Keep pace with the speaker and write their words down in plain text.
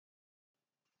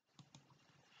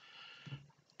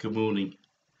Good morning,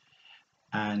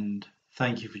 and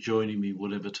thank you for joining me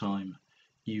whatever time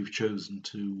you've chosen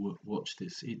to watch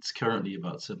this. It's currently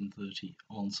about 7:30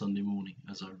 on Sunday morning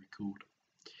as I record.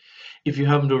 If you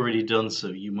haven't already done so,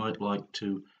 you might like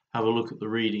to have a look at the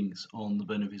readings on the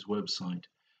Benevis website,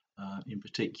 in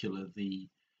particular the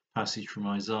passage from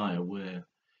Isaiah where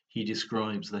he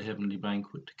describes the heavenly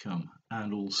banquet to come,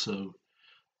 and also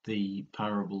the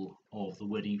parable of the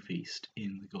wedding feast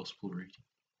in the Gospel reading.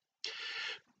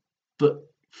 But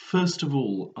first of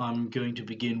all, I'm going to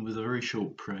begin with a very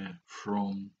short prayer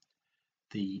from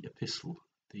the epistle,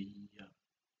 the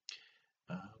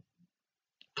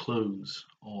close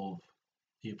of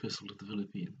the epistle to the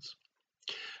Philippians.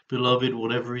 Beloved,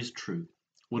 whatever is true,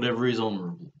 whatever is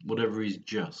honourable, whatever is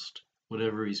just,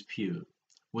 whatever is pure,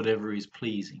 whatever is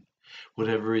pleasing,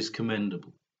 whatever is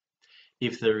commendable,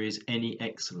 if there is any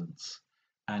excellence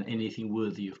and anything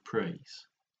worthy of praise,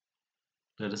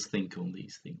 let us think on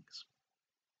these things.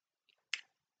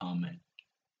 Amen.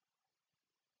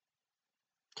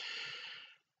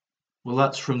 Well,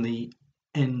 that's from the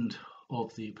end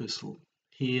of the epistle.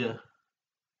 Here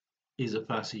is a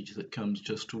passage that comes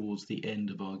just towards the end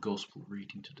of our gospel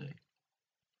reading today.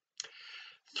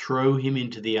 Throw him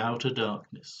into the outer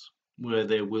darkness, where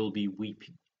there will be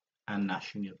weeping and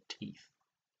gnashing of teeth.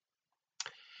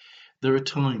 There are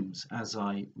times as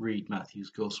I read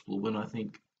Matthew's gospel when I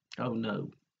think, oh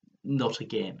no, not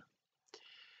again.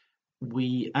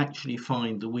 We actually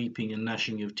find the weeping and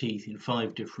gnashing of teeth in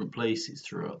 5 different places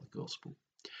throughout the gospel.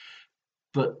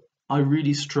 But I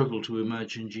really struggle to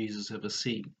imagine Jesus ever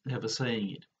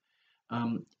saying it.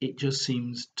 It just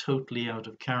seems totally out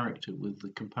of character with the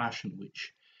compassion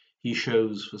which he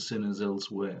shows for sinners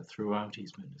elsewhere throughout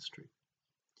his ministry.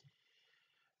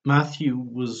 Matthew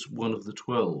was one of the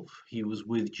 12. He was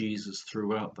with Jesus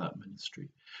throughout that ministry.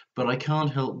 But I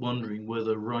can't help wondering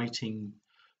whether writing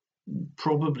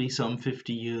probably some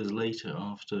 50 years later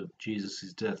after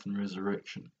Jesus' death and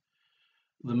resurrection,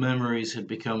 the memories had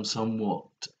become somewhat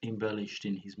embellished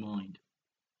in his mind.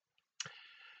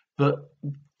 But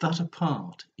that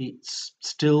apart, it's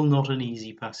still not an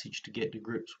easy passage to get to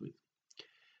grips with.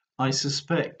 I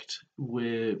suspect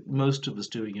we're most of us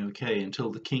doing okay until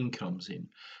the king comes in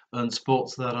and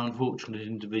spots that unfortunate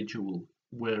individual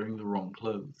wearing the wrong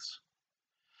clothes.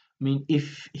 I mean,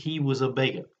 if he was a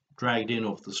beggar dragged in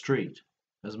off the street,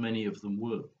 as many of them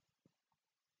were,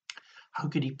 how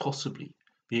could he possibly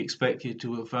be expected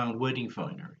to have found wedding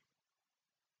finery?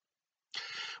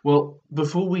 Well,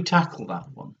 before we tackle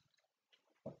that one,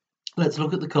 let's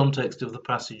look at the context of the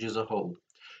passage as a whole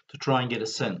to try and get a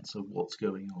sense of what's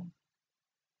going on.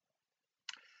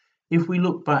 If we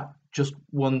look back just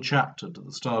one chapter to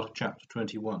the start of chapter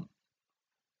 21,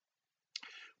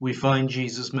 we find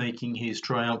Jesus making his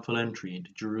triumphal entry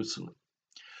into Jerusalem.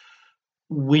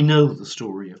 We know the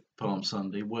story of Palm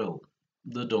Sunday well.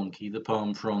 The donkey, the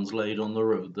palm fronds laid on the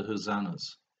road, the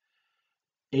hosannas.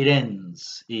 It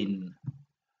ends in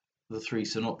the 3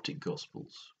 synoptic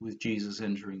gospels with Jesus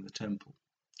entering the temple.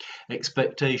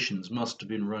 Expectations must have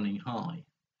been running high.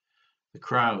 The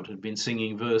crowd had been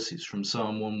singing verses from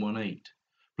Psalm 118.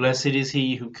 Blessed is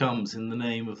he who comes in the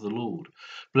name of the Lord.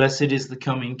 Blessed is the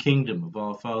coming kingdom of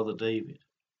our father David.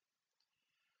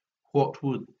 What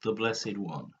would the Blessed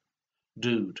One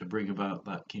do to bring about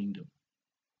that kingdom?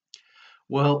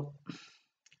 Well,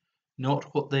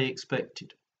 not what they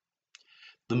expected.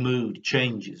 The mood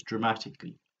changes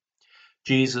dramatically.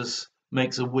 Jesus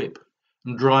makes a whip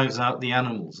and drives out the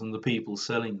animals and the people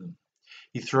selling them.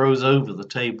 He throws over the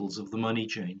tables of the money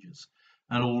changers,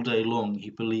 and all day long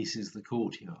he polices the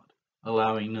courtyard,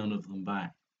 allowing none of them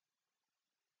back.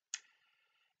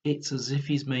 It's as if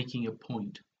he's making a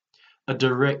point, a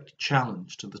direct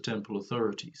challenge to the temple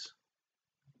authorities.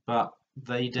 But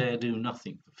they dare do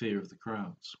nothing for fear of the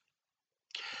crowds.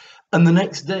 And the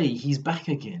next day he's back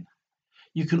again.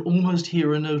 You can almost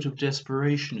hear a note of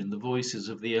desperation in the voices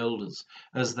of the elders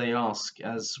as they ask,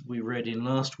 as we read in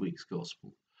last week's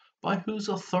gospel, by whose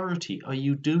authority are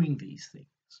you doing these things?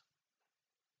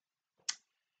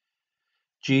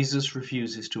 Jesus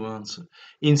refuses to answer.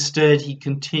 Instead, he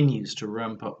continues to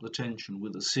ramp up the tension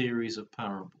with a series of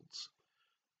parables.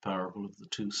 The parable of the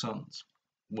 2 sons.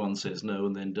 One says no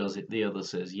and then does it. The other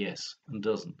says yes and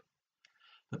doesn't.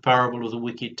 The parable of the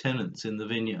wicked tenants in the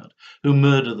vineyard who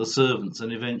murder the servants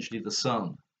and eventually the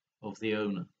son of the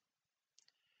owner.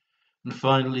 And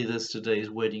finally, there's today's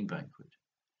wedding banquet.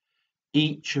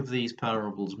 Each of these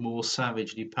parables more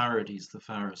savagely parodies the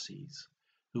Pharisees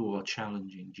who are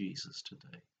challenging Jesus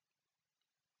today.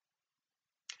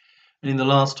 And in the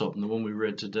last topic, the one we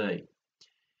read today,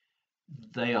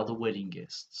 they are the wedding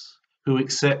guests who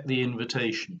accept the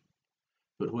invitation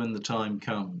but when the time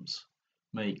comes,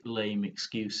 make lame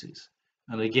excuses,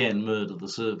 and again murder the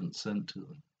servants sent to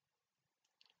them.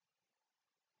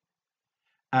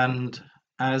 And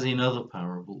as in other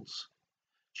parables,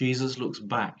 Jesus looks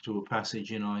back to a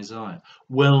passage in Isaiah,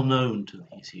 well known to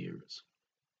these hearers.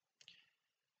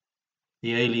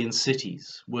 The alien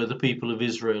cities where the people of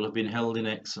Israel have been held in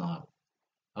exile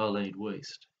are laid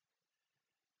waste,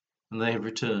 and they have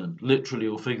returned, literally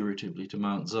or figuratively, to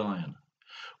Mount Zion,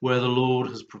 where the Lord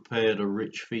has prepared a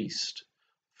rich feast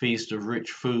of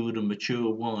rich food and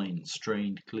mature wine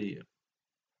strained clear.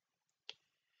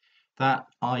 That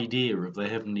idea of the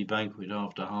heavenly banquet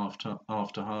after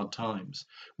hard times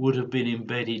would have been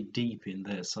embedded deep in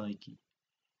their psyche,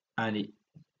 and it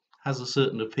has a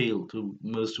certain appeal to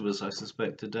most of us, I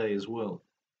suspect, today as well.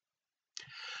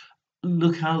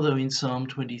 Look how, though, in Psalm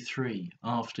 23,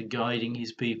 after guiding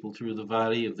his people through the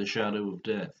valley of the shadow of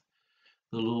death,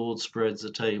 the Lord spreads a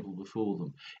table before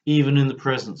them, even in the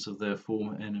presence of their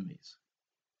former enemies,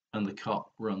 and the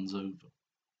cup runs over.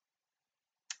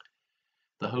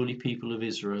 The holy people of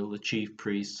Israel, the chief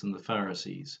priests and the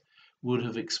Pharisees, would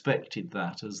have expected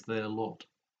that as their lot.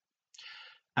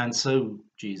 And so,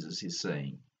 Jesus is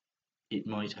saying, it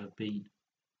might have been.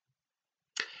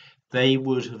 They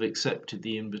would have accepted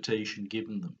the invitation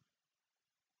given them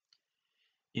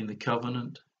in the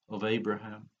covenant of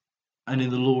Abraham and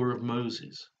in the law of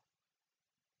Moses.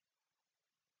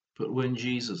 But when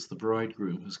Jesus, the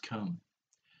bridegroom, has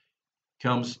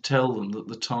comes to tell them that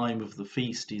the time of the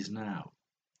feast is now,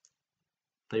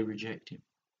 they reject him.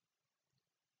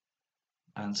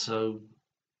 And so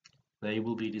they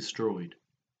will be destroyed,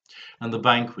 and the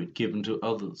banquet given to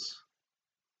others,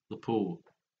 the poor,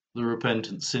 the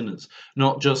repentant sinners,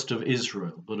 not just of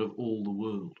Israel, but of all the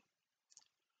world.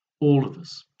 All of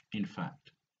us, in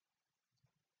fact.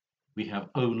 We have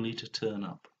only to turn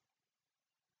up.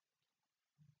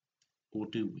 Or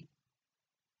do we?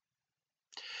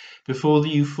 Before the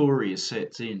euphoria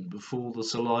sets in, before the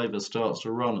saliva starts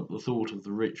to run at the thought of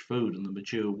the rich food and the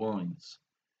mature wines,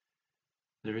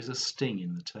 there is a sting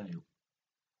in the tail.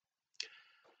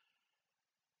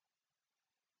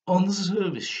 On the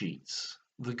service sheets,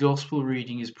 the Gospel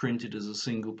reading is printed as a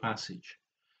single passage,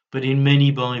 but in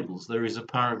many Bibles there is a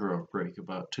paragraph break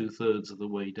about 2/3 of the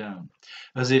way down,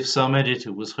 as if some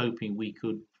editor was hoping we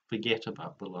could forget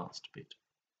about the last bit,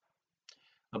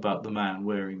 about the man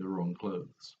wearing the wrong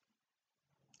clothes.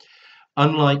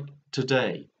 Unlike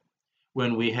today,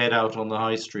 when we head out on the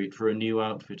high street for a new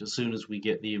outfit as soon as we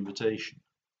get the invitation.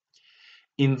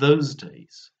 In those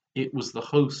days, it was the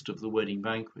host of the wedding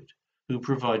banquet who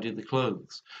provided the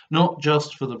clothes, not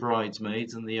just for the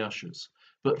bridesmaids and the ushers,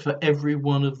 but for every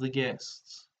one of the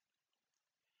guests.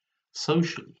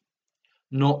 Socially,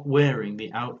 not wearing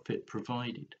the outfit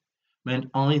provided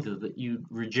meant either that you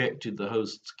rejected the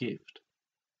host's gift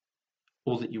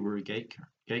or that you were a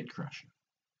gatecrasher.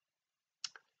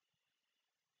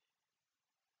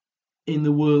 In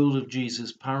the world of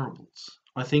Jesus' parables,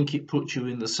 I think it puts you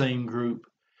in the same group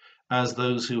as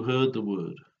those who heard the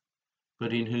word,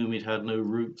 but in whom it had no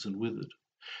roots and withered.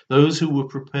 Those who were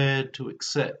prepared to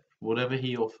accept whatever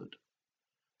he offered,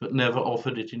 but never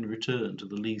offered it in return to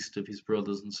the least of his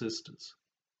brothers and sisters.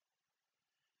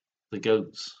 The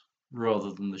goats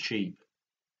rather than the sheep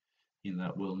in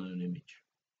that well-known image.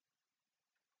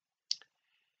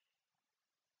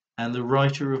 And the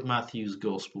writer of Matthew's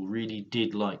Gospel really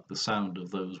did like the sound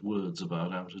of those words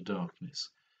about outer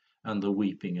darkness and the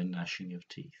weeping and gnashing of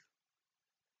teeth.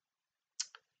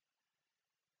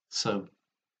 So,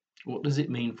 what does it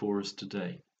mean for us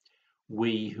today,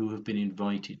 we who have been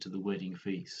invited to the wedding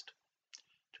feast,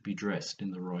 to be dressed in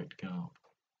the right garb?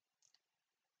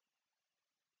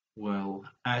 Well,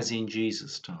 as in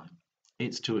Jesus' time,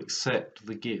 it's to accept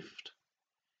the gift.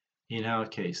 In our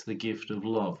case, the gift of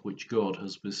love which God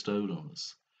has bestowed on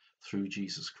us through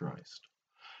Jesus Christ,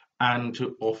 and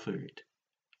to offer it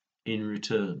in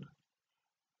return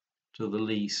to the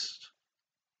least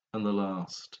and the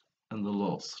last and the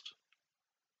lost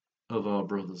of our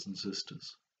brothers and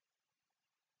sisters.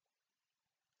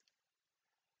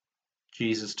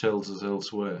 Jesus tells us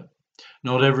elsewhere,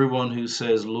 "Not everyone who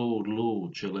says, 'Lord,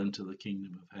 Lord,' shall enter the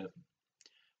kingdom of heaven,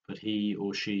 but he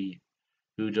or she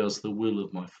who does the will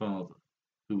of my Father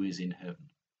who is in heaven."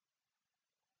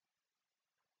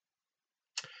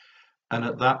 And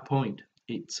at that point,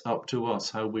 it's up to us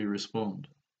how we respond.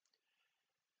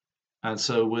 And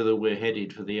so whether we're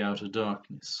headed for the outer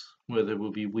darkness, where there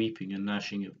will be weeping and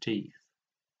gnashing of teeth,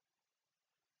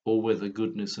 or whether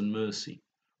goodness and mercy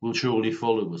will surely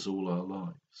follow us all our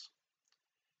lives,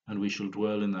 and we shall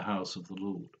dwell in the house of the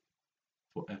Lord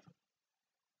forever.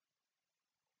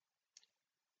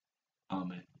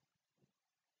 Amen.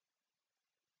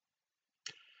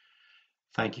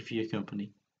 Thank you for your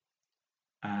company,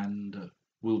 and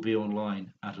we'll be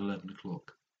online at 11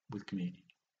 o'clock with communion.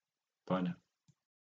 Bye now.